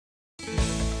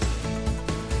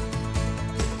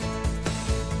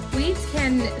Weeds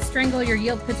can strangle your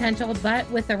yield potential, but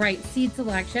with the right seed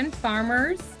selection,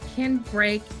 farmers can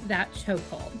break that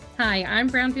chokehold. Hi, I'm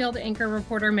Brownfield anchor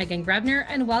reporter Megan Grebner,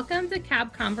 and welcome to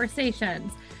Cab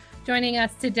Conversations. Joining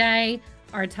us today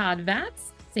are Todd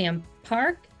Vatz, Sam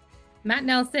Park, Matt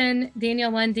Nelson,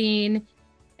 Daniel Lundeen,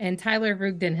 and Tyler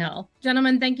Rugdenhill.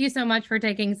 Gentlemen, thank you so much for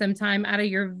taking some time out of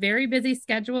your very busy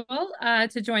schedule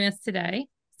to join us today.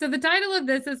 So the title of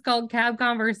this is called Cab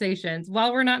Conversations.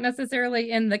 While we're not necessarily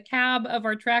in the cab of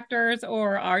our tractors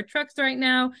or our trucks right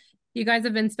now, you guys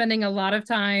have been spending a lot of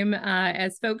time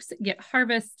as folks get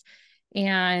harvest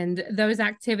and those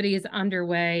activities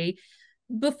underway.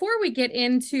 Before we get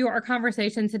into our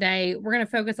conversation today, we're going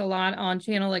to focus a lot on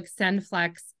Channel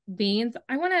XtendFlex beans.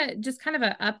 I want to just kind of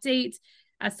an update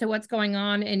as to what's going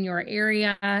on in your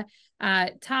area.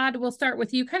 Todd, we'll start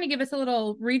with you. Kind of give us a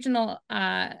little regional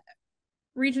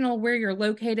where you're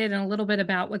located and a little bit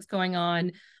about what's going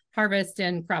on harvest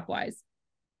and crop wise.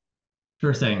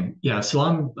 Sure thing. Yeah, so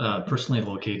I'm personally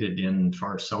located in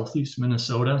far southeast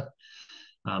Minnesota,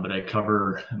 but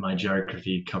my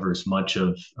geography covers much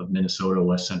of Minnesota,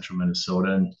 west central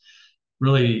Minnesota. And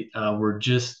really, we're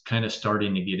just kind of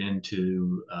starting to get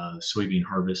into soybean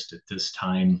harvest at this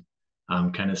time.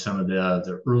 Kind of some of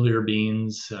the earlier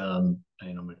beans,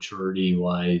 maturity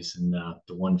wise, and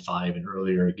the 1.5 and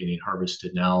earlier are getting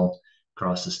harvested now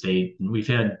across the state. And we've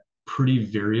had pretty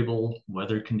variable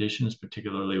weather conditions,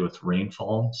 particularly with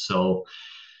rainfall. So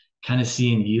kind of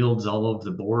seeing yields all over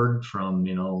the board from,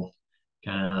 mid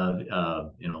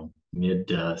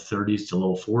 30s to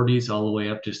low 40s, all the way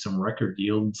up to some record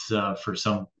yields for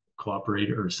some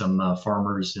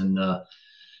farmers in the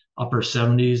upper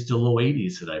 70s to low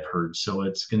 80s that I've heard. So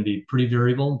it's going to be pretty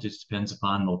variable. It just depends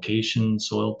upon location,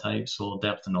 soil type, soil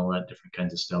depth, and all that different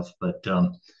kinds of stuff. But I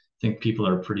think people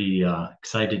are pretty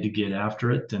excited to get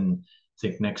after it. And I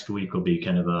think next week will be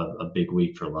kind of a big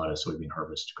week for a lot of soybean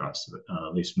harvest across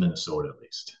at least Minnesota, at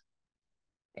least.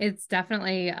 It's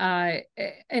definitely an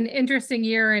interesting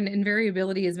year, and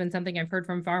variability has been something I've heard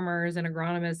from farmers and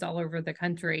agronomists all over the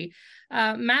country.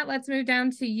 Matt, let's move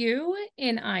down to you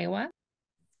in Iowa.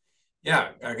 Yeah,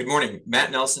 good morning. Matt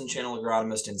Nelson, channel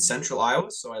agronomist in central Iowa.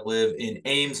 So I live in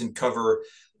Ames and cover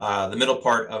the middle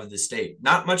part of the state.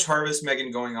 Not much harvest,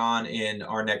 Megan, going on in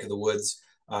our neck of the woods.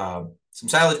 Some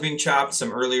silage being chopped,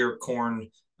 some earlier corn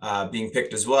being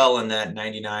picked as well in that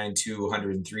 99 to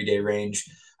 103 day range.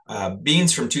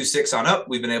 Beans from 2.6 on up,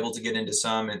 we've been able to get into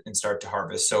some and start to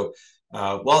harvest. So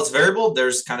while it's variable,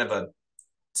 there's kind of a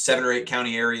 7 or 8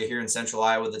 county area here in central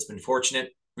Iowa that's been fortunate.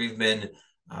 We've been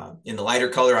in the lighter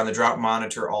color on the drought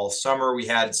monitor all summer. We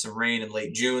had some rain in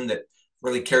late June that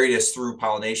really carried us through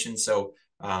pollination. So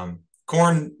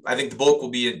corn, I think the bulk will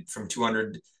be from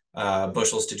 200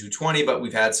 bushels to 220, but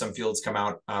we've had some fields come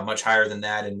out much higher than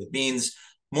that. And with beans,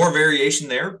 more variation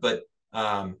there, but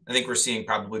I think we're seeing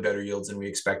probably better yields than we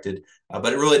expected.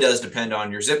 But it really does depend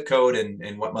on your zip code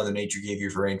and what Mother Nature gave you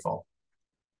for rainfall.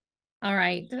 All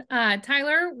right.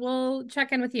 Tyler, we'll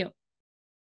check in with you.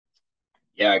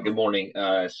 Yeah, good morning.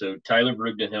 So Tyler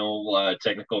Rugdenhill,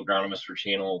 technical agronomist for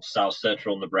Channel South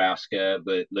Central Nebraska,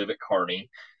 but live at Kearney.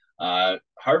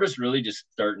 Harvest really just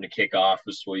starting to kick off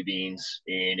with soybeans,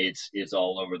 and it's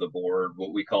all over the board.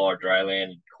 What we call our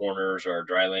dryland corners, our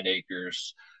dryland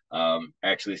acres,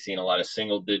 actually seeing a lot of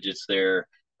single digits there.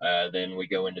 Then we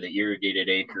go into the irrigated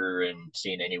acre and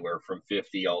seeing anywhere from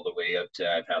 50 all the way up to,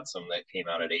 I've had some that came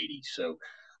out at 80. So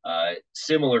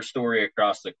similar story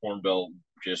across the Corn Belt,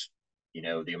 just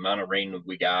the amount of rain that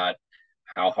we got,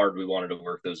 how hard we wanted to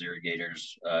work those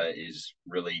irrigators is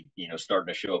really,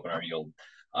 starting to show up in our yield.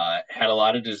 Had a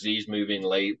lot of disease moving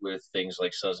late with things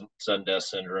like sun dust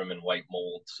syndrome and white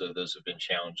mold. So those have been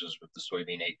challenges with the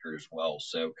soybean acre as well.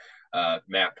 So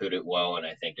Matt put it well, and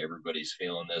I think everybody's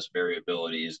feeling this.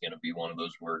 Variability is going to be one of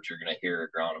those words you're going to hear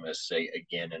agronomists say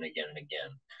again and again and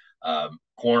again.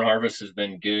 Corn harvest has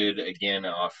been good, again,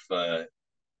 off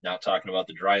not talking about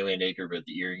the dryland acre, but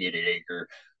the irrigated acre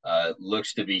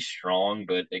looks to be strong.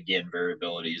 But again,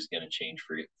 variability is going to change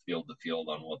for field to field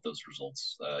on what those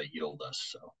results yield us.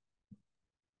 So,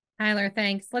 Tyler,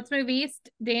 thanks. Let's move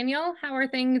east. Daniel, how are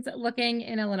things looking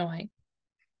in Illinois?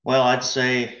 Well, I'd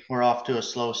say we're off to a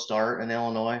slow start in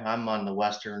Illinois. I'm on the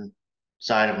western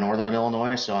side of northern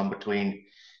Illinois, so I'm between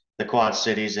the Quad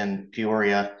Cities and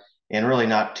Peoria, and really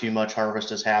not too much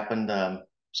harvest has happened.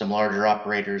 Some larger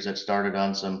operators that started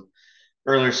on some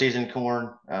earlier season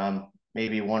corn,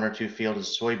 maybe 1 or 2 fields of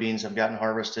soybeans have gotten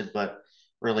harvested, but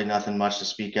really nothing much to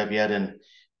speak of yet. And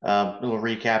a little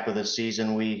recap of the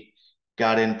season, we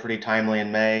got in pretty timely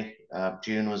in May.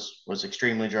 June was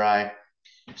extremely dry.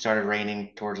 It started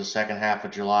raining towards the second half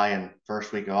of July and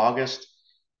first week of August.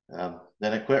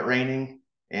 Then it quit raining,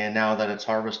 and now that it's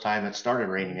harvest time, it started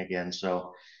raining again.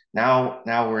 So now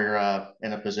we're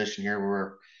in a position here where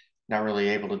we're not really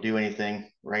able to do anything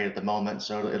right at the moment.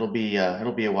 So it'll be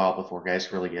a while before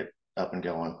guys really get up and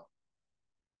going.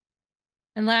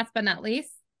 And last but not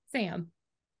least, Sam.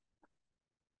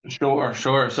 Sure,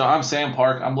 sure. So I'm Sam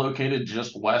Park. I'm located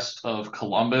just west of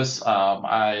Columbus.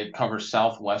 I cover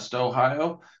Southwest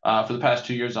Ohio. For the past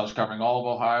 2 years, I was covering all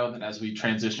of Ohio. Then as we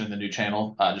transitioned to the new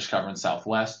channel, just covering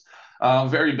Southwest.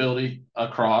 Variability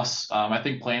across. I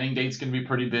think planting date's going to be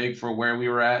pretty big for where we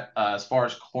were at as far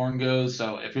as corn goes.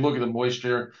 So if you look at the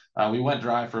moisture, we went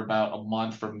dry for about a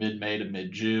month from mid-May to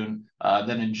mid-June.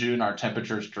 Then in June, our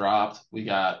temperatures dropped. We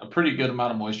got a pretty good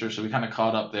amount of moisture, so we kind of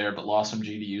caught up there, but lost some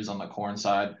GDUs on the corn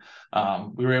side.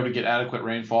 We were able to get adequate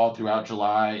rainfall throughout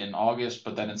July and August,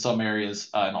 but then in some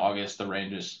areas in August, the rain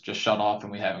just shut off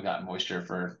and we haven't gotten moisture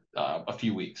for a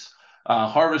few weeks.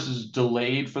 Harvest is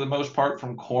delayed for the most part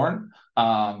from corn.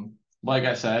 Like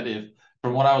I said, if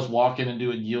from what I was walking and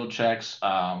doing yield checks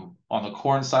on the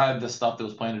corn side, the stuff that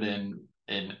was planted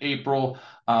in April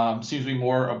seems to be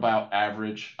more about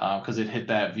average because it hit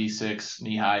that V6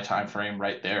 knee-high time frame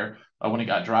right there when it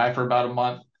got dry for about a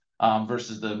month.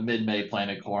 Versus the mid-May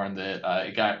planted corn that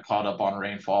it got caught up on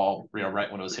rainfall,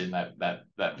 right when it was hitting that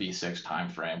V6 time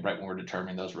frame, right when we're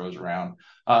determining those rows around.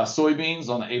 Soybeans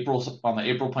on the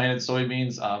April planted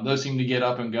soybeans, those seem to get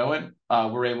up and going.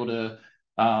 We're able to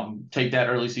take that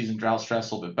early season drought stress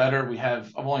a little bit better.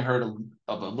 I've only heard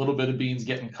of a little bit of beans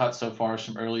getting cut so far,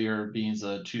 some earlier beans,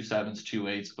 2.7s,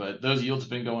 2.8s, but those yields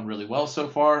have been going really well so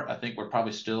far. I think we're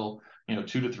probably still 2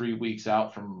 to 3 weeks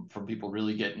out from people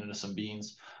really getting into some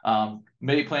beans.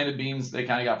 May planted beans, they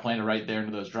kind of got planted right there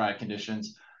into those dry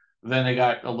conditions. Then they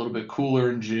got a little bit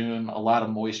cooler in June, a lot of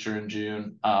moisture in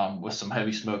June with some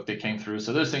heavy smoke that came through.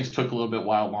 So those things took a little bit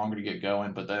while longer to get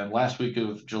going. But then last week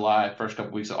of July, first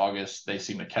couple weeks of August, they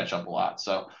seem to catch up a lot.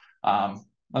 So I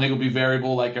think it'll be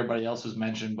variable like everybody else has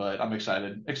mentioned, but I'm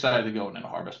excited to go into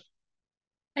harvest.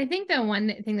 I think the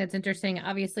one thing that's interesting,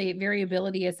 obviously,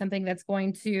 variability is something that's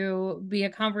going to be a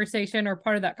conversation or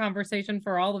part of that conversation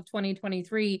for all of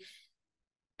 2023.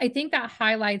 I think that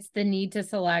highlights the need to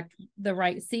select the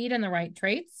right seed and the right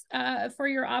traits for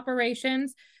your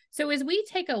operations. So as we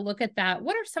take a look at that,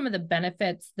 what are some of the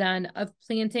benefits then of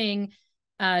planting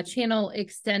Channel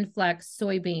XtendFlex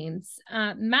soybeans?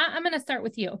 Matt, I'm going to start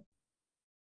with you.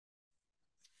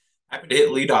 Happy to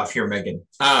hit lead off here, Megan.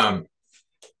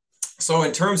 So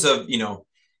in terms of,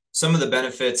 some of the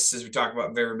benefits, as we talk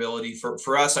about variability,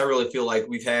 for us, I really feel like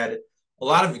we've had a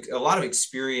lot of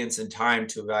experience and time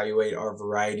to evaluate our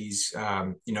varieties.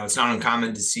 It's not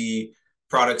uncommon to see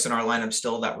products in our lineup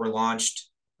still that were launched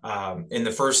in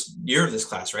the first year of this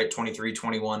class, right? 23,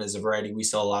 21 is a variety we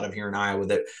sell a lot of here in Iowa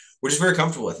that we're just very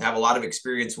comfortable with, have a lot of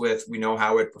experience with. We know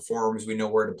how it performs. We know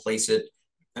where to place it.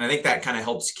 And I think that kind of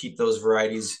helps keep those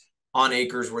varieties on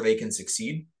acres where they can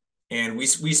succeed. And we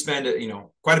spend,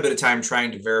 quite a bit of time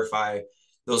trying to verify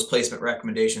those placement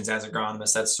recommendations as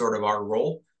agronomists. That's sort of our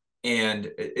role. And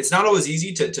it's not always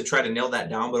easy to try to nail that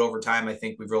down, but over time, I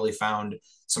think we've really found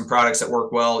some products that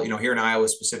work well. Here in Iowa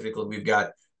specifically, we've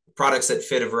got products that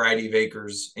fit a variety of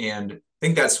acres. And I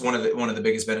think that's one of the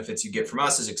biggest benefits you get from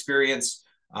us is experience.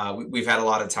 We've had a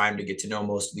lot of time to get to know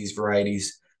most of these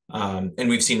varieties, and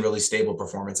we've seen really stable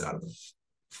performance out of them.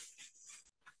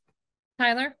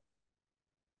 Tyler?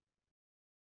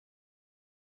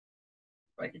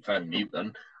 I can find mute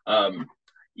then.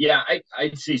 Yeah,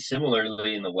 I'd say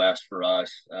similarly in the West for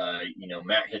us,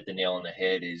 Matt hit the nail on the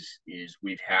head is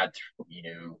we've had,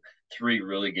 3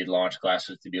 really good launch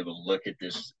classes to be able to look at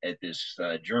this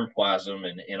germplasm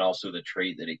and also the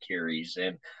trait that it carries.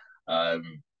 And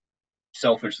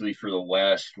selfishly for the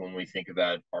West, when we think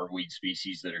about our weed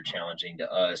species that are challenging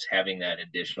to us, having that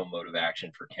additional mode of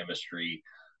action for chemistry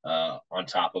on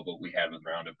top of what we had with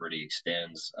Roundup Ready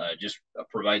Extends just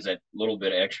provides that little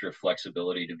bit of extra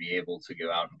flexibility to be able to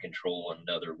go out and control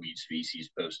another weed species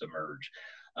post-emerge.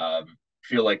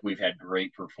 Feel like we've had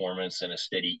great performance and a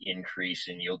steady increase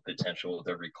in yield potential with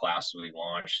every class we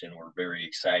launched, and we're very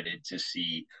excited to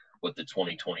see what the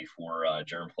 2024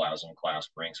 germplasm class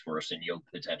brings for us in yield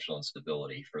potential and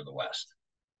stability for the West.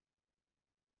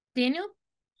 Daniel?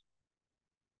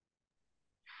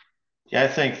 Yeah, I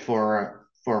think for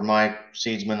my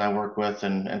seedsmen I work with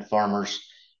and farmers,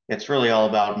 it's really all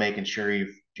about making sure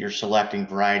you're selecting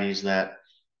varieties that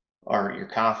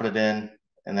you're confident in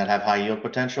and that have high yield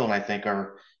potential. And I think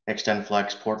our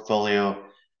XtendFlex portfolio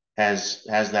has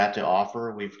that to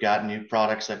offer. We've got new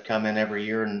products that come in every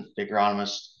year, and the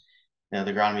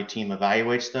agronomy team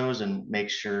evaluates those and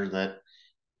makes sure that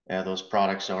those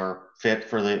products are fit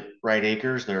for the right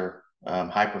acres. They're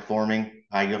high performing,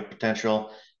 high yield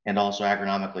potential, and also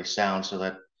agronomically sound, so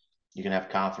that you can have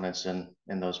confidence in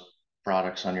those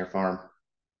products on your farm.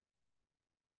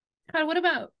 Todd, what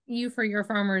about you for your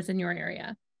farmers in your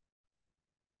area?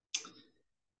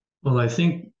 Well, I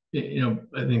think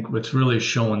what's really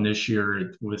shown this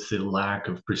year with the lack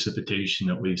of precipitation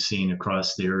that we've seen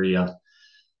across the area,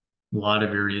 a lot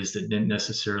of areas that didn't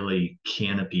necessarily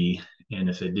canopy, and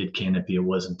if it did canopy, it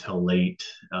wasn't until late.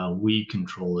 Weed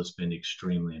control has been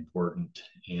extremely important,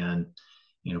 and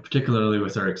particularly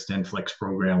with our XtendFlex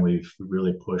program, we've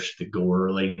really pushed to go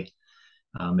early,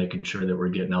 making sure that we're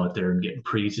getting out there and getting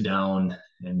pre's down,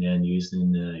 and then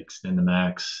using the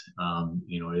XtendMax,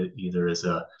 either as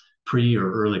a pre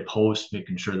or early post,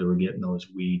 making sure that we're getting those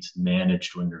weeds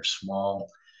managed when they're small,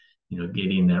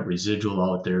 getting that residual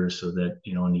out there so that,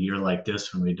 in a year like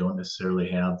this, when we don't necessarily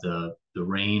have the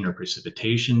rain or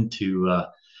precipitation to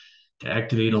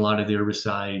activate a lot of the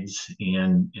herbicides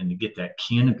and to get that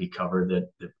canopy cover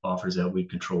that offers that weed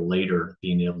control later,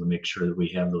 being able to make sure that we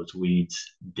have those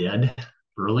weeds dead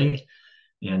early,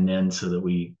 and then so that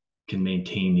we can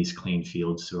maintain these clean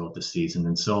fields throughout the season.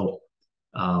 And so,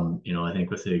 I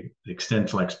think with the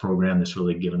XtendFlex program, that's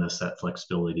really given us that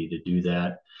flexibility to do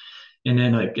that. And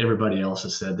then, like everybody else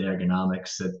has said, the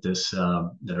agronomics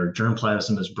that our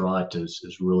germplasm has brought has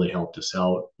really helped us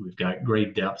out. We've got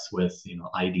great depth with,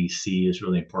 IDC is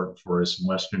really important for us in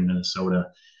Western Minnesota.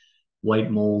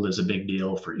 White mold is a big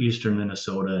deal for Eastern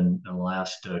Minnesota, and the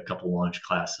last couple launch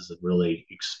classes have really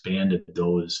expanded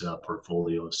those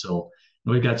portfolios. So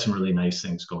we've got some really nice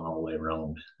things going all the way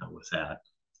around with that.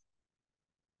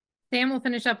 Sam, we'll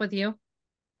finish up with you.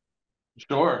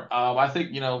 Sure. I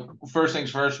think, first things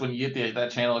first, when you get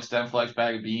that Channel XtendFlex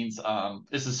bag of beans,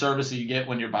 it's the service that you get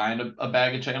when you're buying a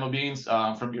bag of channel beans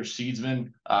from your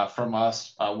seedsman, from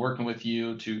us, working with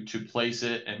you to place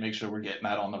it and make sure we're getting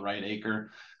that on the right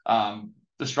acre.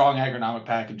 The strong agronomic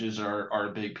packages are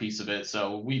a big piece of it.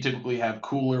 So we typically have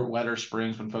cooler, wetter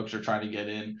springs when folks are trying to get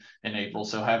in April.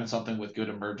 So having something with good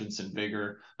emergence and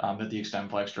vigor that the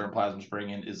XtendFlex germplasms bring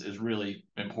in is really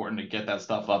important to get that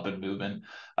stuff up and moving.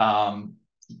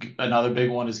 Another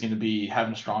big one is going to be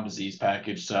having a strong disease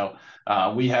package. So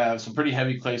we have some pretty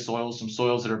heavy clay soils, some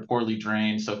soils that are poorly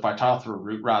drained. So Phytophthora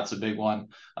root rot's a big one.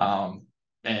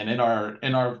 And in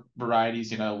our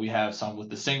varieties, we have some with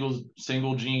the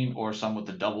single gene or some with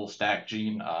the double stack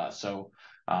gene. So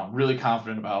really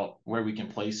confident about where we can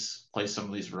place some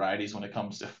of these varieties when it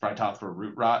comes to Phytophthora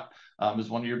root rot is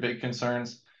one of your big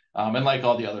concerns. And like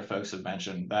all the other folks have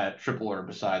mentioned, that triple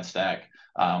herbicide stack,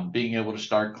 being able to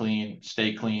start clean,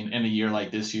 stay clean in a year like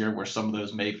this year, where some of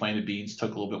those May planted beans took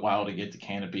a little bit while to get to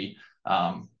canopy.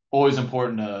 Always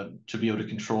important to be able to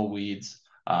control weeds.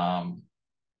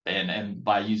 And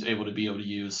by able to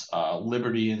use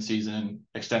Liberty in season,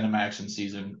 XtendMax in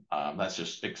season, that's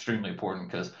just extremely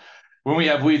important, because when we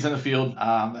have weeds in the field,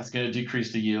 that's going to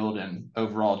decrease the yield and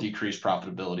overall decrease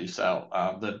profitability. So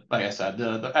like I said,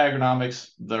 the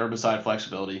agronomics, the herbicide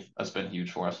flexibility, that's been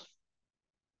huge for us.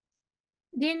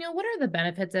 Daniel, what are the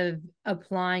benefits of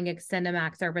applying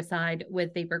XtendMax herbicide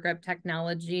with Vapor Grip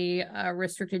technology,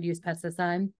 restricted use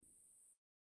pesticide?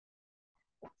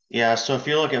 Yeah, so if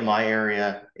you look at my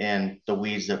area and the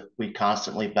weeds that we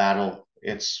constantly battle,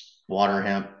 it's water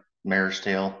hemp, mare's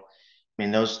tail. I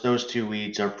mean, those two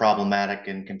weeds are problematic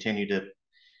and continue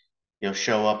to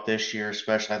show up this year,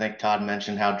 especially. I think Todd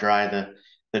mentioned how dry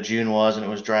the June was, and it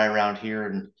was dry around here.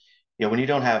 And when you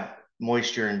don't have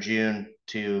moisture in June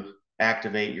to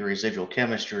activate your residual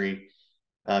chemistry,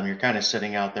 you're kind of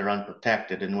sitting out there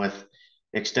unprotected. And with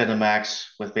XtendMax,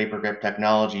 with Vapor Grip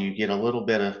technology, you get a little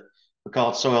bit of, we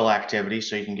call it soil activity,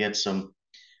 so you can get some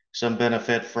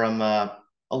benefit from a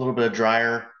little bit of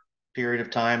drier period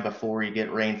of time before you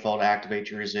get rainfall to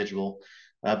activate your residual.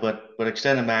 But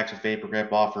XtendMax with Vapor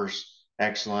Grip offers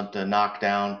excellent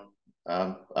knockdown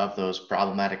of those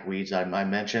problematic weeds I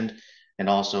mentioned, and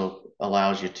also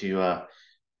allows you to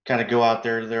kind of go out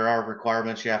there. There are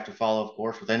requirements you have to follow, of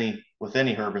course, with any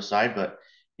herbicide, but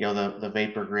the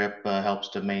Vapor Grip helps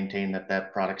to maintain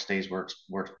that product stays where it's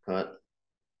put.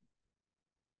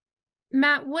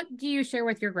 Matt, what do you share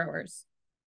with your growers?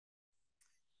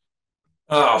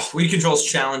 Weed control is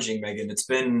challenging, Megan. It's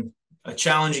been a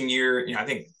challenging year. I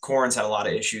think corn's had a lot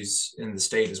of issues in the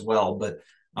state as well, but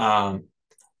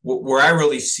where I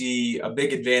really see a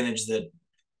big advantage that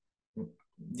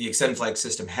the XtendFlex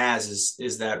system has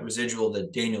is that residual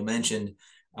that Daniel mentioned.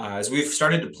 As we've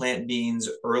started to plant beans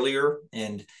earlier,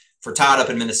 and for Todd up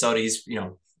in Minnesota, he's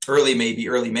early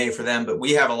May for them, but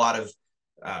we have a lot of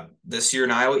this year in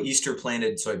Iowa, Easter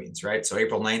planted soybeans, right? So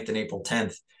April 9th and April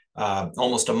 10th.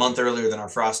 almost a month earlier than our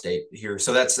frost date here.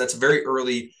 So that's very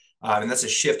early, and that's a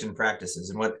shift in practices.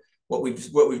 And what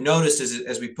we've noticed is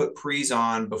as we put pre's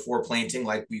on before planting,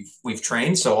 like we've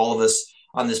trained. So all of us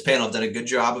on this panel have done a good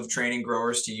job of training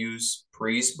growers to use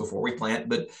pre's before we plant,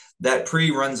 but that pre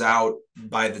runs out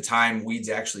by the time weeds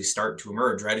actually start to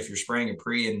emerge, right? If you're spraying a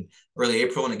pre in early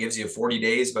April and it gives you 40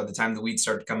 days, by the time the weeds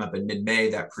start to come up in mid-May,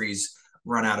 that pre's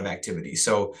run out of activity.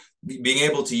 So being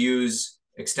able to use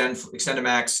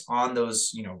XtendMax on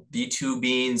those, B2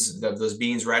 beans, those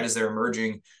beans right as they're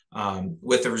emerging,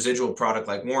 with a residual product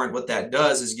like Warrant, what that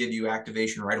does is give you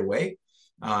activation right away.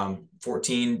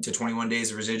 14 to 21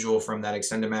 days of residual from that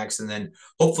XtendMax, and then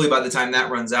hopefully by the time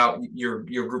that runs out, your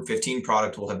Group 15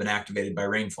 product will have been activated by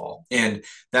rainfall. And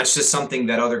that's just something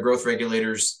that other growth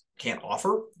regulators can't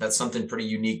offer. That's something pretty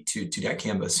unique to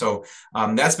dicamba. So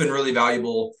that's been really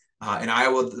valuable. In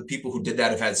Iowa, the people who did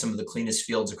that have had some of the cleanest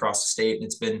fields across the state, and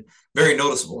it's been very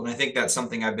noticeable. And I think that's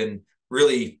something I've been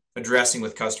really addressing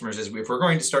with customers is if we're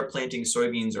going to start planting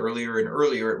soybeans earlier and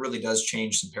earlier, it really does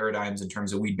change some paradigms in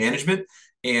terms of weed management.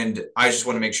 And I just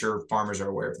want to make sure farmers are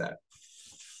aware of that.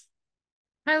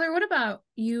 Tyler, what about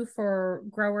you for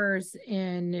growers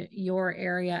in your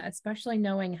area, especially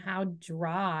knowing how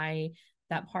dry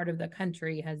that part of the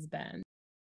country has been?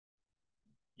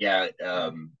 Yeah,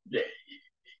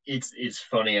 it's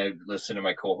funny. I listen to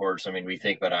my cohorts. I mean, we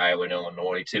think about Iowa and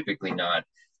Illinois, typically not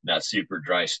super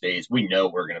dry states. We know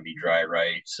we're going to be dry,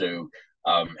 right? So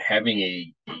having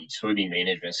a soybean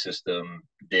management system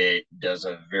that does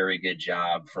a very good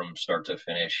job from start to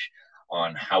finish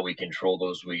on how we control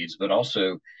those weeds, but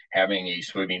also having a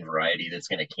soybean variety that's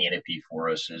going to canopy for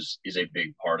us is a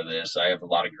big part of this. I have a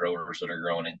lot of growers that are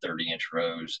growing in 30-inch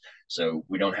rows, so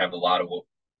we don't have a lot of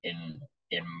in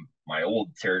my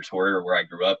old territory or where I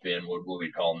grew up in what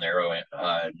we call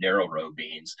narrow row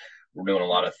beans. We're doing a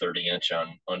lot of 30-inch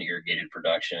on unirrigated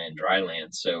production and dry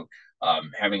land. So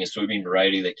having a soybean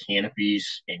variety that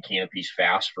canopies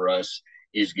fast for us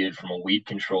is good from a weed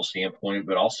control standpoint,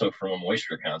 but also from a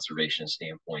moisture conservation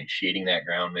standpoint, shading that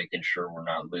ground, making sure we're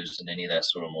not losing any of that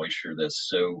sort of moisture that's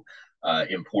so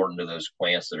important to those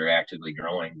plants that are actively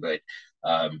growing. But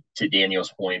to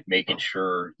Daniel's point, making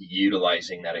sure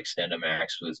utilizing that XtendMax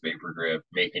with Vapor Grip,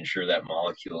 making sure that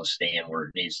molecule is staying where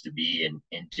it needs to be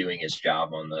and doing its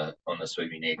job on the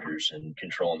soybean acres and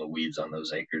controlling the weeds on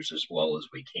those acres as well as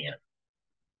we can.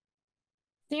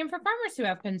 Sam, for farmers who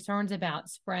have concerns about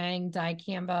spraying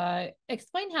dicamba,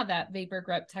 explain how that Vapor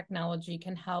Grip technology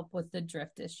can help with the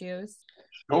drift issues.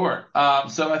 Sure.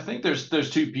 So I think there's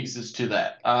two pieces to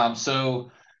that.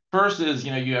 So first is,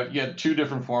 you have two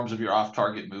different forms of your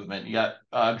off-target movement. You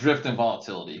got drift and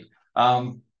volatility.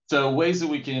 So ways that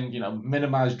we can,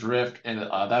 minimize drift, and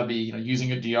that would be,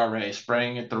 using a DRA,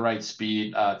 spraying at the right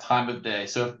speed, time of day.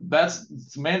 So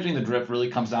that's managing the drift really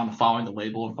comes down to following the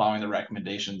label and following the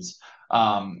recommendations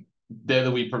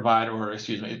that we provide, or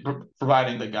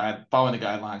following the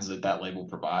guidelines that label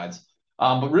provides.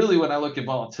 But really, when I look at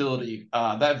volatility,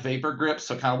 that Vapor Grip,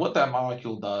 so kind of what that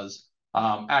molecule does,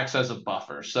 acts as a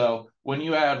buffer. So when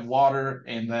you add water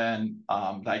and then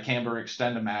dicamba or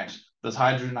XtendMax, those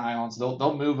hydrogen ions,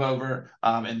 they'll move over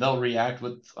and they'll react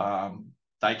with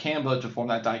dicamba to form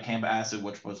that dicamba acid,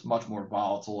 which was much more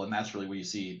volatile, and that's really where you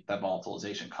see that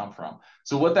volatilization come from.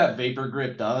 So what that Vapor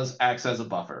Grip does, acts as a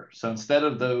buffer. So instead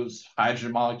of those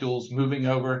hydrogen molecules moving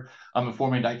over and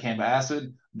forming dicamba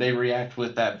acid, they react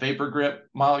with that Vapor Grip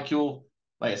molecule.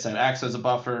 Like I said, acts as a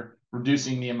buffer,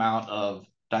 reducing the amount of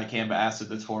dicamba acid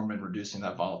that's formed and reducing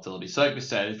that volatility. So like we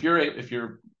said, if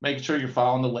you're making sure you're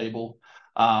following the label,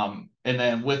 and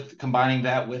then combining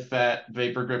that with that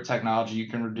Vapor Grip technology, you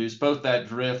can reduce both that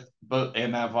drift,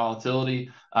 and that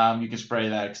volatility. You can spray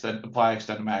apply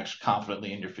XtendMax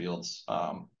confidently in your fields,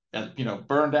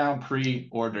 burn down pre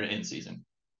or during in season.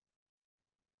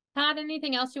 Todd,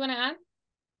 anything else you want to add?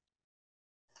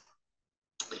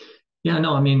 Yeah,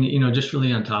 no, I mean, just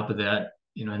really on top of that,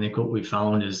 I think what we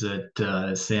found is that,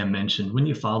 as Sam mentioned, when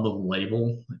you follow the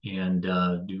label and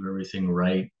do everything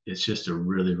right, it's just a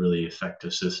really, really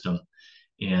effective system,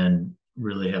 and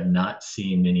really have not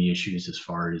seen many issues as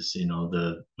far as,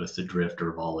 with the drift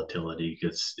or volatility,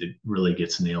 because it really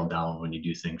gets nailed down when you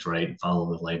do things right and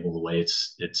follow the label the way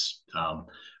it's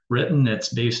written.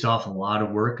 It's based off a lot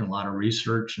of work and a lot of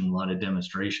research and a lot of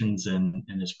demonstrations, and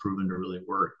it's proven to really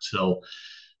work. So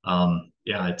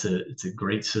yeah, it's a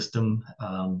great system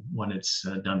when it's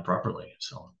done properly.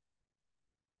 So,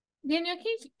 Daniel,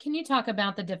 can you talk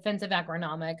about the defensive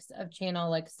agronomics of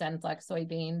Channel XtendFlex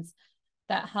soybeans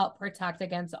that help protect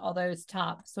against all those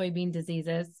top soybean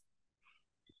diseases?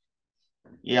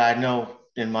 Yeah, I know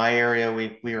in my area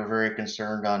we were very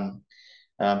concerned on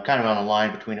kind of on a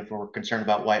line between if we're concerned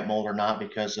about white mold or not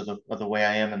because of the way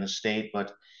I am in the state.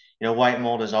 But, white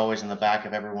mold is always in the back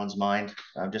of everyone's mind,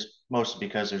 just mostly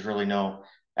because there's really no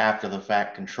after the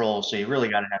fact control. So you really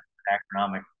got to have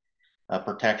economic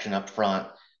protection up front.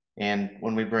 And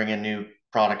when we bring in new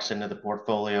products into the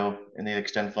portfolio, in the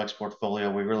XtendFlex portfolio,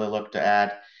 we really look to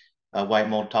add white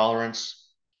mold tolerance.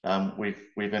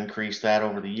 We've increased that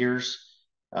over the years.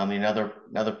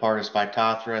 Another part is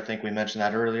Phytophthora. I think we mentioned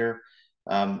that earlier.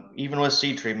 Even with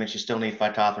seed treatments, you still need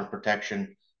Phytophthora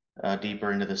protection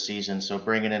deeper into the season. So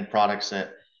bringing in products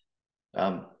that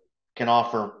can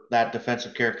offer that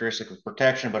defensive characteristic of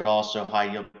protection, but also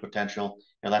high yield potential.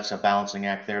 That's a balancing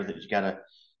act there that you got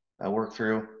to work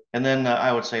through. And then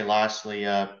I would say lastly,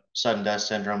 sudden death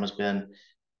syndrome has been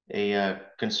a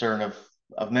concern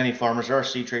of many farmers. There are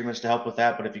seed treatments to help with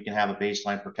that, but if you can have a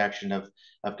baseline protection of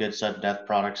good sudden death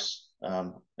products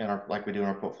like we do in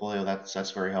our portfolio,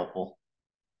 that's very helpful.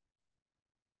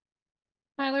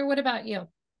 Tyler, what about you?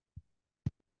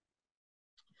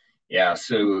 Yeah,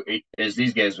 so as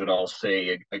these guys would all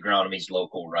say, agronomy is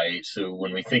local, right? So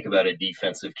when we think about a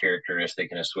defensive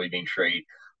characteristic in a soybean trait,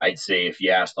 I'd say if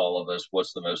you asked all of us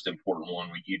what's the most important one,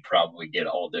 you'd probably get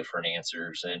all different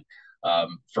answers. And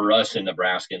for us in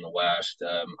Nebraska in the West,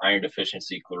 iron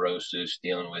deficiency chlorosis,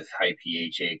 dealing with high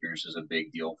pH acres is a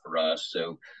big deal for us.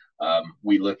 So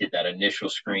we look at that initial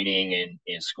screening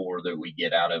and score that we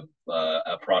get out of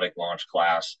a product launch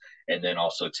class, and then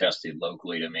also test it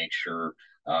locally to make sure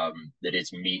that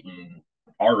it's meeting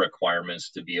our requirements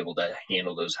to be able to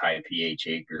handle those high pH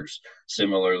acres.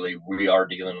 Similarly, we are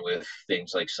dealing with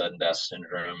things like sudden death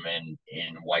syndrome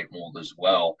and white mold as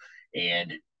well.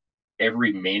 And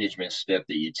every management step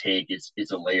that you take,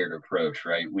 it's a layered approach,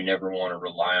 right? We never want to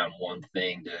rely on one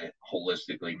thing to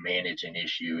holistically manage an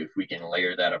issue. If we can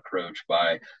layer that approach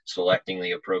by selecting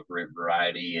the appropriate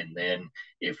variety, and then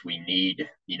if we need,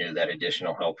 that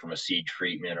additional help from a seed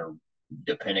treatment, or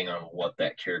depending on what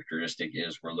that characteristic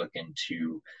is, we're looking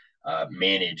to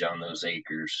manage on those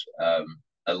acres.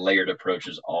 A layered approach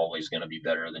is always going to be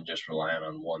better than just relying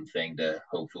on one thing to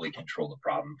hopefully control the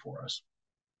problem for us.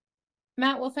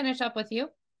 Matt, we'll finish up with you.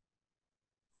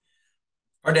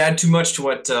 Hard to add too much to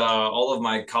what all of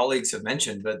my colleagues have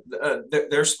mentioned, but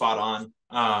they're spot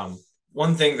on.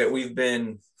 One thing that we've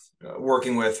been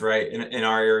working with, right, in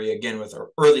our area, again, with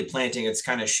our early planting, it's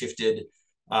kind of shifted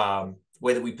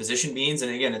way that we position beans.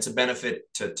 And again, it's a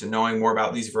benefit to knowing more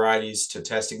about these varieties, to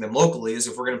testing them locally, is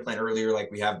if we're going to plant earlier like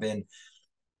we have been,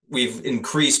 we've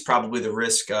increased probably the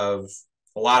risk of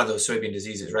a lot of those soybean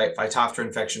diseases, right? Phytophthora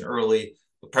infection early,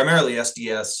 primarily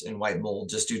SDS and white mold,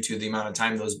 just due to the amount of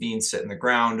time those beans sit in the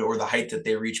ground or the height that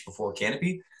they reach before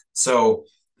canopy. So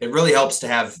it really helps to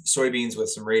have soybeans with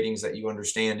some ratings that you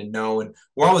understand and know. And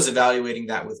we're always evaluating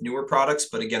that with newer products.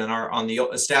 But again, on the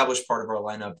established part of our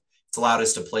lineup, it's allowed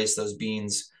us to place those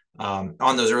beans on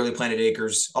those early planted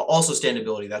acres. Also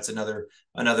standability, that's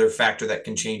another factor that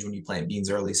can change when you plant beans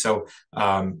early. So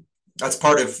that's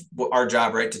part of our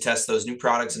job, right? To test those new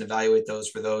products and evaluate those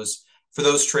for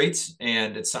those traits.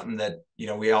 And it's something that,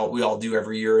 we all do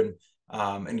every year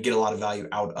and get a lot of value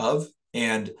out of.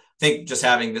 And I think just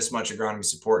having this much agronomy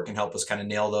support can help us kind of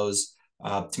nail those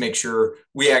to make sure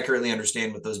we accurately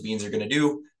understand what those beans are going to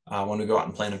do when we go out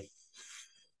and plant them.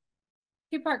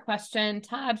 Two-part question,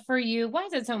 Todd, for you. Why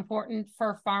is it so important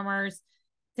for farmers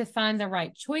to find the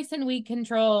right choice in weed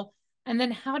control? And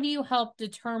then how do you help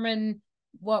determine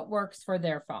what works for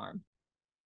their farm?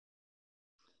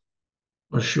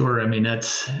 Well, sure. I mean,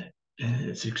 it's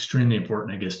extremely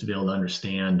important, I guess, to be able to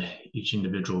understand each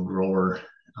individual grower,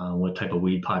 what type of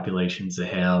weed populations they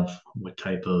have, what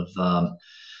type of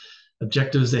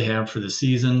objectives they have for the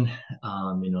season,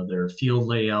 their field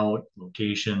layout,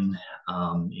 location,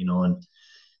 and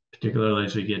particularly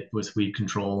as we get with weed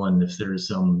control, and if there's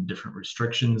some different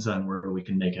restrictions on where we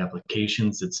can make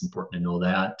applications, it's important to know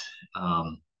that.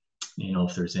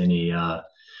 If there's any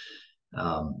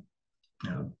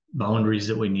boundaries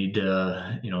that we need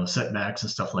to, setbacks and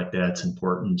stuff like that, it's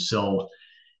important. So,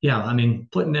 yeah, I mean,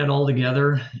 putting that all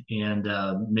together and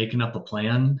making up a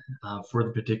plan for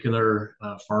the particular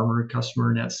farmer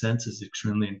customer in that sense is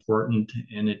extremely important.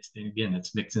 And it's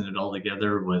mixing it all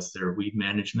together with their weed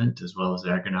management as well as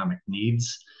agronomic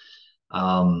needs,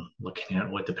 looking at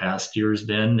what the past year has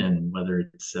been and whether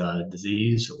it's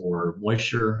disease or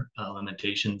moisture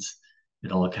limitations,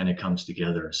 it all kind of comes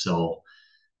together. So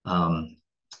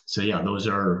yeah, those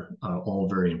are all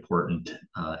very important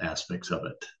aspects of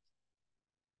it.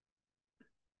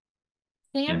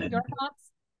 Sam, your thoughts?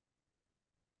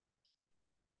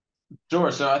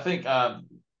 Sure. So I think,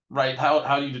 right,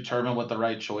 how you determine what the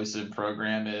right choice in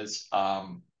program is.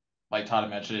 like Todd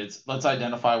mentioned, it's let's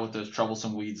identify what those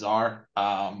troublesome weeds are.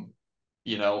 And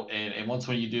once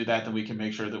when you do that, then we can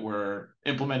make sure that we're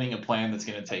implementing a plan that's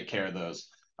going to take care of those.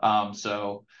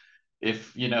 So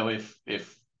if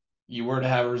you were to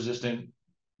have a resistant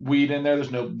weed in there,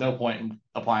 there's no point in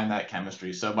applying that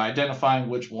chemistry. So by identifying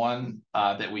which one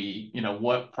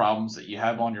what problems that you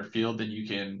have on your field, then you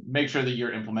can make sure that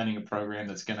you're implementing a program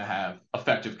that's going to have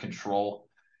effective control.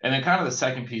 And then kind of the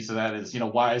second piece of that is,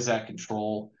 why is that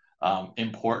control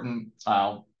important?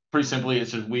 Pretty simply,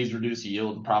 it's just weeds reduce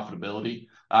yield and profitability.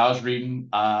 I was reading,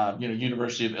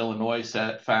 University of Illinois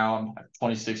found a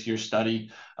 26-year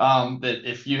study that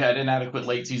if you had inadequate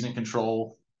late season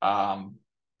control,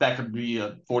 that could be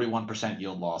a 41%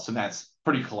 yield loss, and that's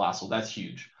pretty colossal. That's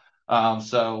huge.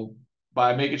 So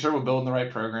by making sure we're building the right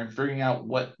program, figuring out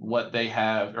what they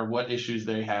have or what issues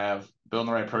they have, building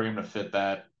the right program to fit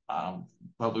that,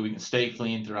 hopefully we can stay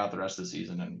clean throughout the rest of the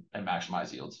season and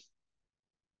maximize yields.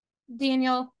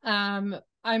 Daniel, I'm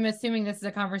assuming this is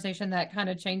a conversation that kind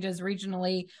of changes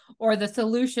regionally, or the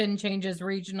solution changes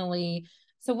regionally.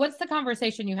 So what's the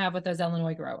conversation you have with those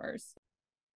Illinois growers?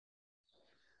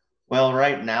 Well,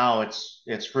 right now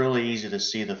it's really easy to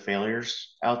see the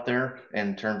failures out there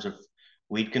in terms of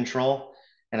weed control.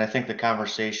 And I think the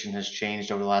conversation has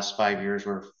changed over the last 5 years,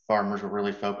 where farmers were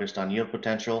really focused on yield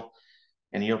potential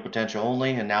and yield potential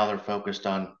only. And now they're focused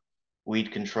on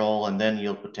weed control and then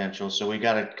yield potential. So we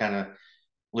got to kind of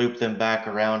loop them back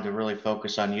around to really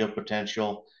focus on yield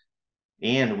potential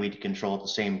and weed control at the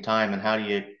same time. And how do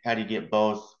you get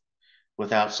both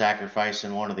without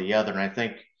sacrificing one or the other? And I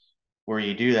think where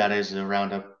you do that is the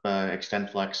Roundup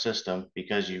XtendFlex system,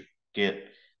 because you get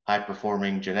high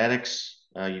performing genetics,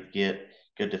 you get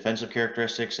good defensive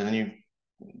characteristics, and then you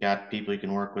got people you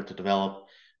can work with to develop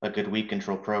a good weed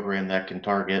control program that can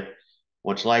target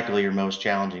what's likely your most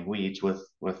challenging weeds with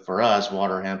for us,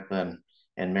 water hemp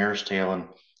and mare's tail. And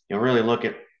you'll really look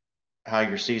at how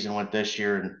your season went this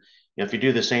year, and if you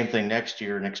do the same thing next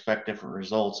year and expect different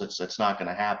results, it's not going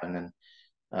to happen. And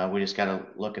we just got to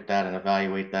look at that and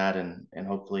evaluate that, and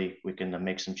hopefully we can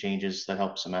make some changes that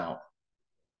helps them out.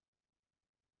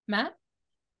 Matt?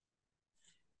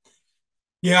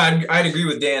 Yeah, I'd agree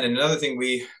with Dan. And another thing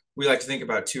we like to think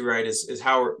about too, right, is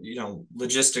how,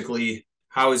 logistically,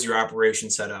 how is your operation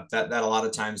set up? That a lot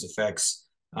of times affects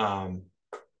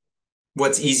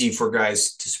what's easy for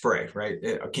guys to spray, right?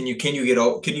 Can you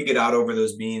get out over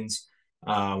those beans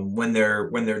when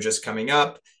they're just coming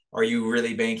up? Are you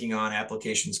really banking on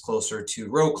applications closer to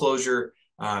row closure?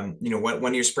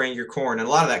 When you're spraying your corn, and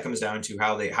a lot of that comes down to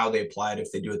how they apply it,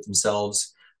 if they do it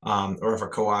themselves, or if a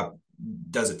co-op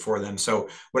does it for them. So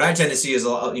what I tend to see is,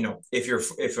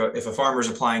 if a farmer's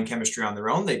applying chemistry on their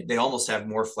own, they almost have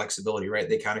more flexibility, right?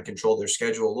 They kind of control their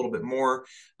schedule a little bit more.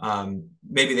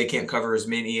 Maybe they can't cover as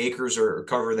many acres or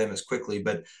cover them as quickly,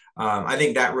 but I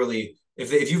think that really,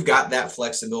 if you've got that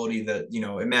flexibility, that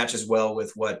it matches well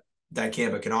with what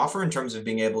dicamba can offer in terms of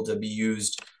being able to be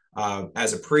used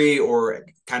as a pre or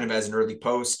kind of as an early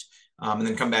post, and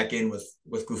then come back in with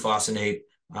glufosinate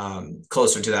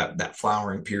closer to that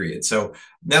flowering period. So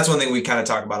that's one thing we kind of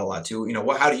talk about a lot too.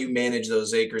 How do you manage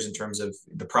those acres in terms of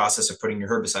the process of putting your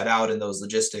herbicide out and those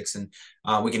logistics, and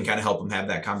we can kind of help them have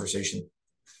that conversation.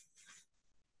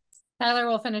 Tyler,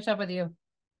 we'll finish up with you.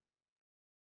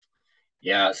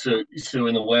 Yeah, so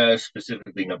in the West,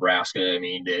 specifically Nebraska, I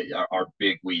mean, our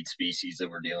big weed species that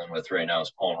we're dealing with right now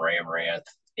is palm amaranth,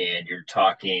 and you're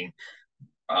talking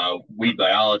weed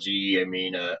biology. I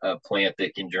mean, a plant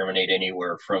that can germinate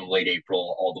anywhere from late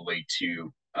April all the way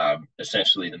to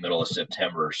essentially the middle of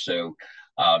September. So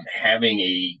having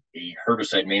a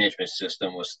herbicide management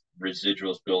system with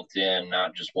residuals built in,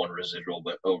 not just one residual,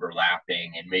 but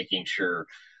overlapping, and making sure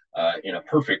in a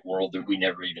perfect world that we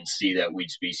never even see that weed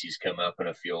species come up in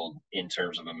a field in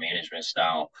terms of a management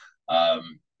style,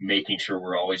 making sure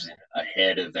we're always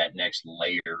ahead of that next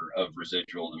layer of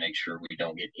residual to make sure we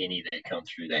don't get any that come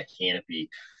through that canopy.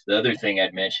 The other thing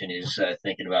I'd mention is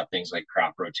thinking about things like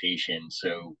crop rotation.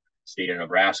 So state of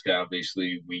Nebraska,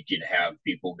 obviously we could have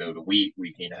people go to wheat,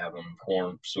 we can have them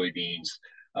corn, soybeans,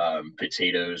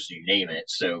 potatoes, you name it.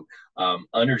 So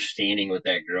understanding what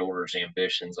that grower's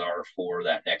ambitions are for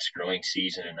that next growing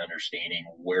season, and understanding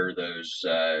where those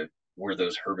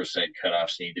herbicide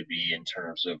cutoffs need to be in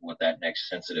terms of what that next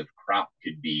sensitive crop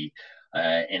could be,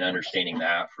 and understanding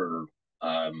that for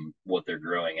what their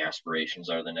growing aspirations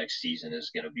are the next season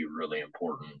is going to be really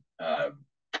important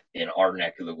in our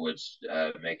neck of the woods,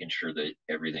 making sure that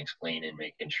everything's clean and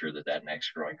making sure that that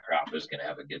next growing crop is going to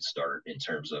have a good start in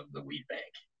terms of the weed bank.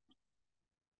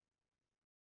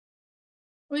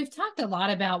 We've talked a lot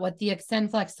about what the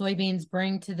XtendFlex soybeans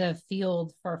bring to the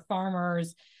field for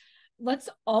farmers. Let's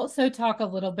also talk a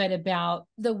little bit about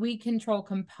the weed control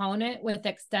component with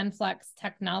XtendFlex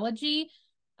technology.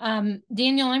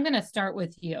 Daniel, I'm going to start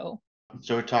with you.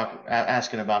 So we're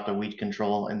asking about the weed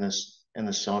control in the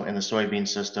soybean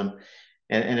system,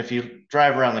 and if you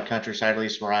drive around the countryside, at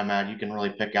least where I'm at, you can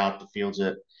really pick out the fields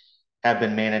that have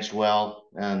been managed well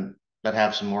and that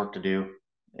have some work to do.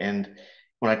 And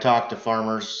when I talk to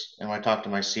farmers and when I talk to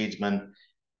my seedsmen,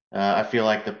 I feel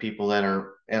like the people that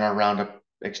are in our Roundup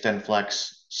XtendFlex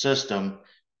system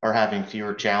are having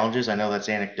fewer challenges. I know that's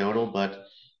anecdotal, but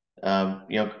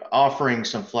offering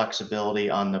some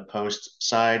flexibility on the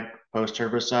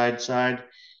post-herbicide side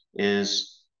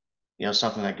is,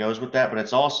 something that goes with that. But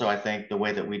it's also, I think, the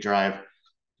way that we drive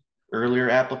earlier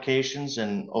applications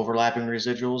and overlapping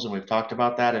residuals, and we've talked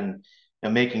about that, and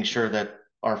making sure that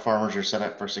our farmers are set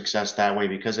up for success that way.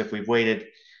 Because if we've waited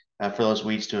for those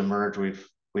weeds to emerge,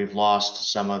 we've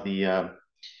lost some of the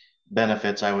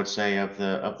benefits, I would say, of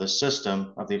the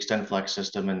system, of the XtendFlex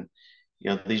system. And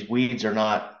these weeds are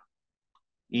not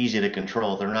easy to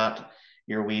control. They're not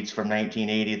your weeds from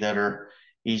 1980 that are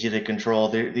easy to control.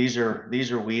 These are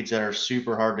weeds that are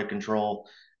super hard to control,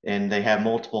 and they have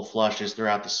multiple flushes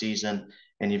throughout the season,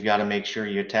 and you've got to make sure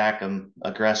you attack them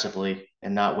aggressively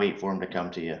and not wait for them to come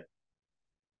to you.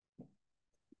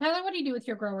 Tyler, what do you do with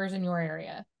your growers in your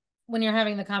area when you're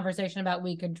having the conversation about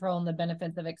weed control and the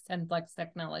benefits of XtendFlex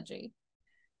technology?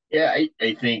 Yeah,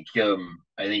 I think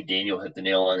Daniel hit the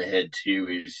nail on the head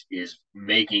too. Is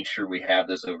making sure we have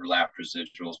those overlap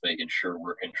residuals, making sure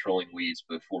we're controlling weeds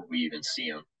before we even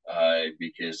see them.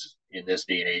 Because in this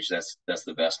day and age, that's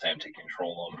the best time to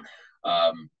control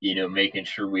them. Making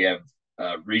sure we have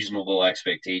reasonable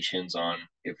expectations on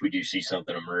if we do see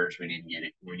something emerge, we need to get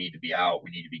it. We need to be out.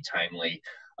 We need to be timely.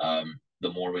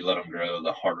 The more we let them grow,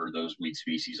 the harder those weed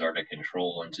species are to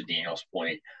control. And to Daniel's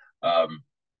point,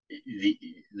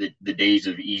 the days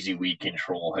of easy weed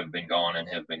control have been gone and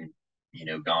have been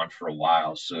gone for a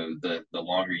while. So the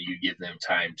longer you give them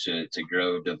time to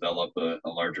grow, develop a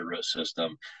larger root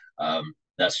system,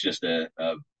 that's just a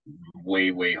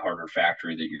way harder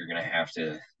factor that you're going to have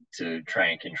to try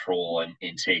and control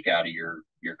and take out of your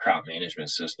crop management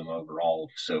system overall.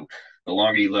 So the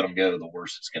longer you let them go, the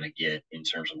worse it's going to get in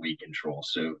terms of weed control.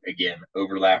 So again,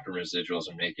 overlapping residuals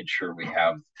and making sure we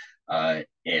have a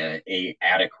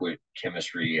adequate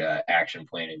chemistry action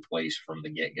plan in place from the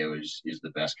get-go is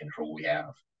the best control we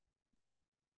have.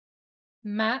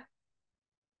 Matt?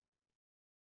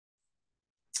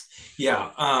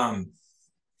 Yeah.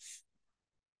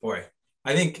 Boy,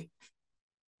 I think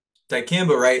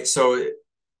dicamba, right? So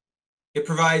it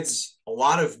provides a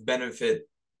lot of benefit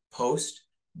post,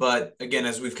 but again,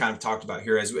 as we've kind of talked about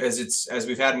here, as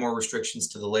we've had more restrictions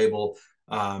to the label,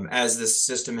 as this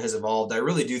system has evolved, I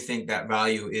really do think that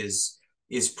value is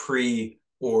pre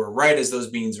or right as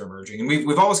those beans are emerging. And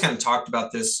we've always kind of talked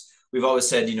about this. We've always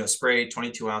said, spray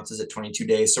 22 ounces at 22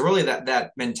 days. So really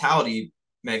that mentality,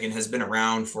 Megan, has been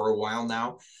around for a while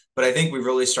now. But I think we've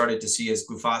really started to see as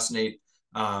glufosinate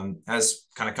has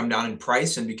kind of come down in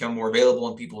price and become more available,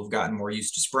 and people have gotten more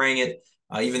used to spraying it.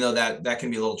 Even though that can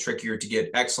be a little trickier to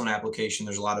get excellent application,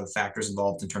 there's a lot of factors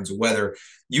involved in terms of weather.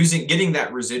 Getting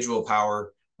that residual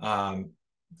power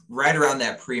right around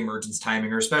that pre-emergence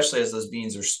timing, or especially as those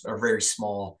beans are very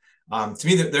small. To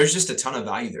me, there's just a ton of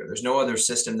value there. There's no other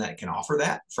system that can offer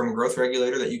that from a growth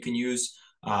regulator that you can use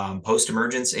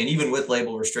post-emergence, and even with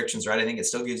label restrictions, right? I think it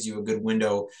still gives you a good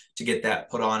window to get that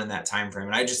put on in that time frame.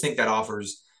 And I just think that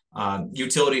offers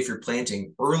utility if you're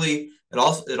planting early. It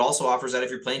also offers that if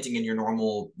you're planting in your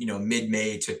normal,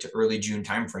 mid-May to early June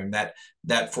timeframe,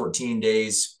 that 14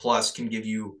 days plus can give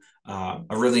you a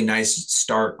really nice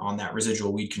start on that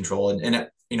residual weed control. And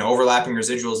overlapping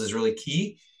residuals is really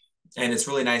key. And it's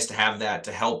really nice to have that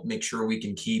to help make sure we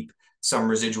can keep some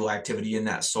residual activity in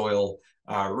that soil,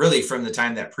 really from the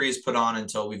time that pre is put on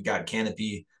until we've got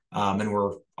canopy and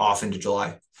we're off into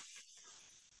July.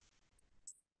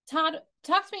 Todd,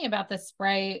 talk to me about the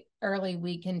spray early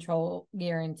weed control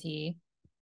guarantee.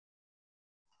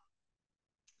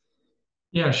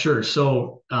 Yeah, sure.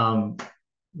 So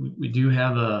we do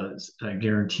have a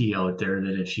guarantee out there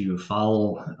that if you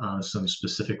follow some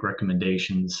specific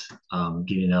recommendations,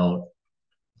 getting out,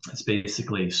 it's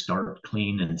basically start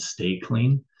clean and stay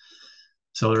clean.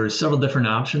 So there are several different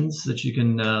options that you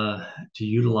can to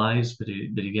utilize, but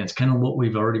again, it's kind of what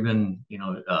we've already been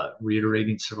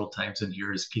reiterating several times in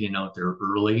here is getting out there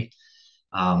early.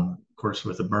 Of course,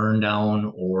 with a burn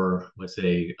down or with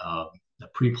a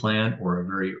pre-plant or a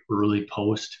very early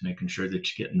post, making sure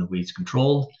that you're getting the weeds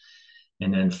controlled.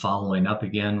 and then following up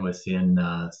again within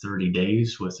 30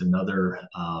 days with another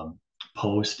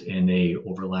post in a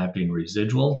overlapping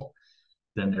residual,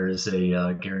 then there is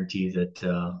a guarantee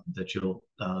that you'll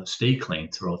stay clean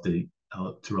throughout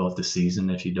the season.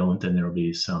 If you don't, then there will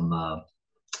be some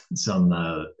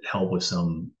help with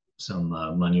some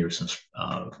money or some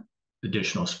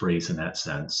additional sprays in that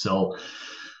sense. So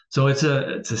it's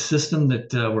a system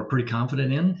that we're pretty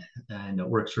confident in, and it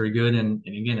works very good. And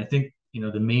again, I think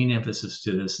the main emphasis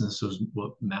to this, and this was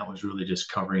what Matt was really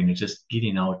just covering, is just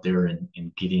getting out there and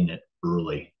getting it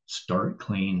early. Start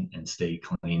clean and stay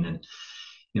clean.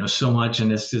 And so much,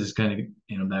 and this is kind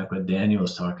of back what Daniel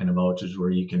was talking about, is where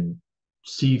you can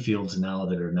see fields now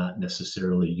that are not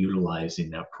necessarily utilizing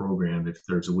that program. If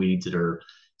there's weeds that are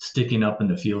sticking up in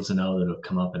the fields now that have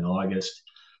come up in August,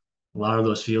 a lot of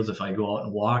those fields, if I go out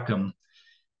and walk them,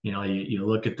 you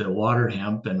look at the water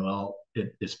hemp, and well,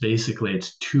 it's basically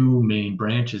two main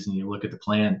branches, and you look at the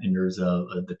plant, and there's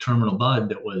the terminal bud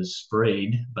that was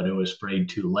sprayed, but it was sprayed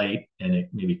too late, and it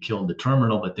maybe killed the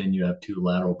terminal, but then you have two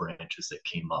lateral branches that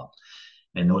came up,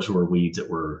 and those were weeds that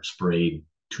were sprayed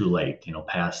too late,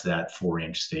 past that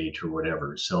 4-inch stage or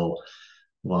whatever. So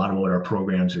a lot of what our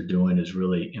programs are doing is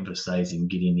really emphasizing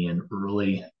getting in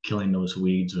early, killing those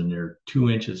weeds when they're 2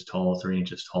 inches tall, 3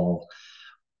 inches tall,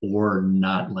 or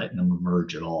not letting them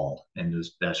emerge at all. And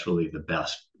that's really the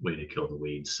best way to kill the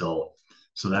weeds. So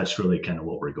that's really kind of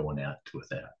what we're going at with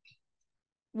that.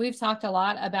 We've talked a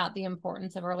lot about the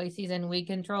importance of early season weed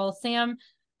control. Sam,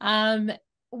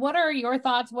 what are your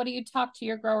thoughts? What do you talk to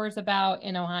your growers about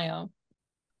in Ohio?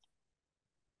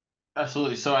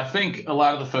 Absolutely. So I think a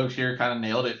lot of the folks here kind of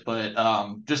nailed it, but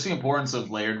just the importance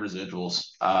of layered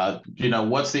residuals.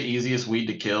 What's the easiest weed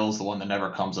to kill is the one that never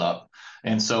comes up.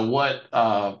 And so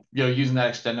using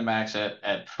that XtendFlex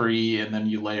at pre, and then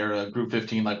you layer a group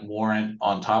 15 like Warrant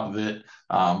on top of it,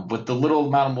 with the little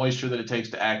amount of moisture that it takes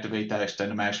to activate that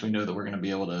XtendFlex, we know that we're going to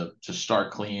be able to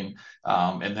start clean.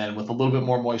 And then with a little bit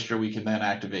more moisture, we can then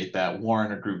activate that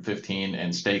Warrant or group 15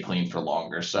 and stay clean for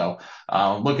longer. So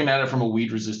looking at it from a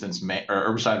weed resistance or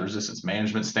herbicide resistance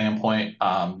management standpoint,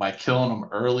 by killing them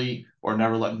early or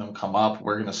never letting them come up,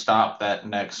 we're going to stop that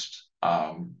next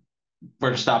we're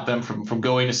going to stop them from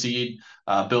going to seed,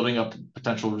 building up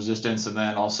potential resistance, and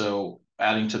then also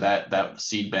adding to that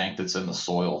seed bank that's in the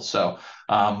soil. So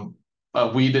a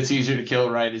weed that's easier to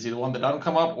kill, right, is either one that doesn't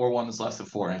come up or one that's less than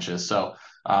 4 inches. So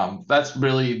that's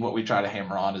really what we try to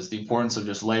hammer on, is the importance of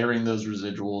just layering those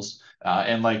residuals.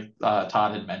 And like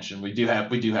Todd had mentioned, we do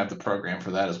have the program for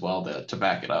that as well to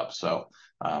back it up. So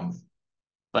like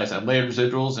I said, layered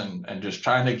residuals and just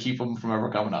trying to keep them from ever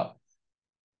coming up.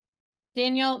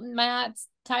 Daniel, Matt,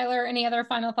 Tyler, any other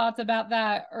final thoughts about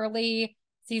that early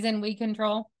season weed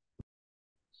control?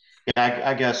 Yeah,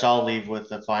 I guess I'll leave with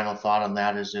the final thought on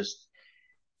that, is just,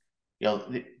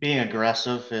 being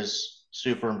aggressive is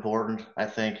super important. I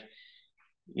think,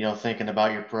 thinking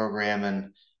about your program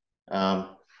and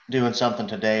doing something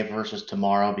today versus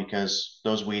tomorrow, because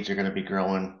those weeds are going to be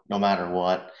growing no matter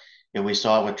what. We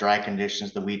saw it with dry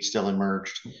conditions, the weeds still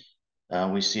emerged.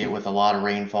 We see it with a lot of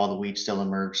rainfall, the weeds still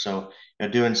emerge. So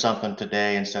doing something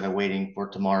today instead of waiting for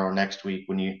tomorrow or next week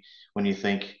when you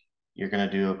think you're going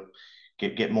to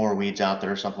get more weeds out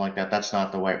there or something like that, that's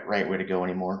not the right way to go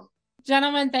anymore.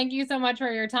 Gentlemen, thank you so much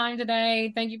for your time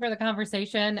today. Thank you for the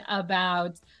conversation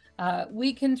about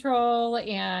weed control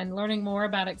and learning more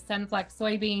about XtendFlex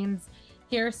soybeans.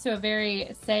 Here's to a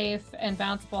very safe and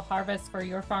bountiful harvest for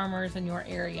your farmers in your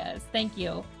areas. Thank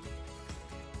you.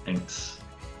 Thanks.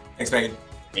 Thanks, Megan.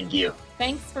 Thank you.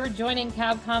 Thanks for joining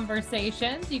Cab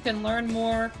Conversations. You can learn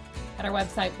more at our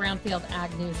website,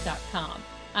 brownfieldagnews.com.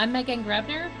 I'm Megan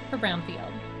Grebner for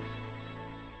Brownfield.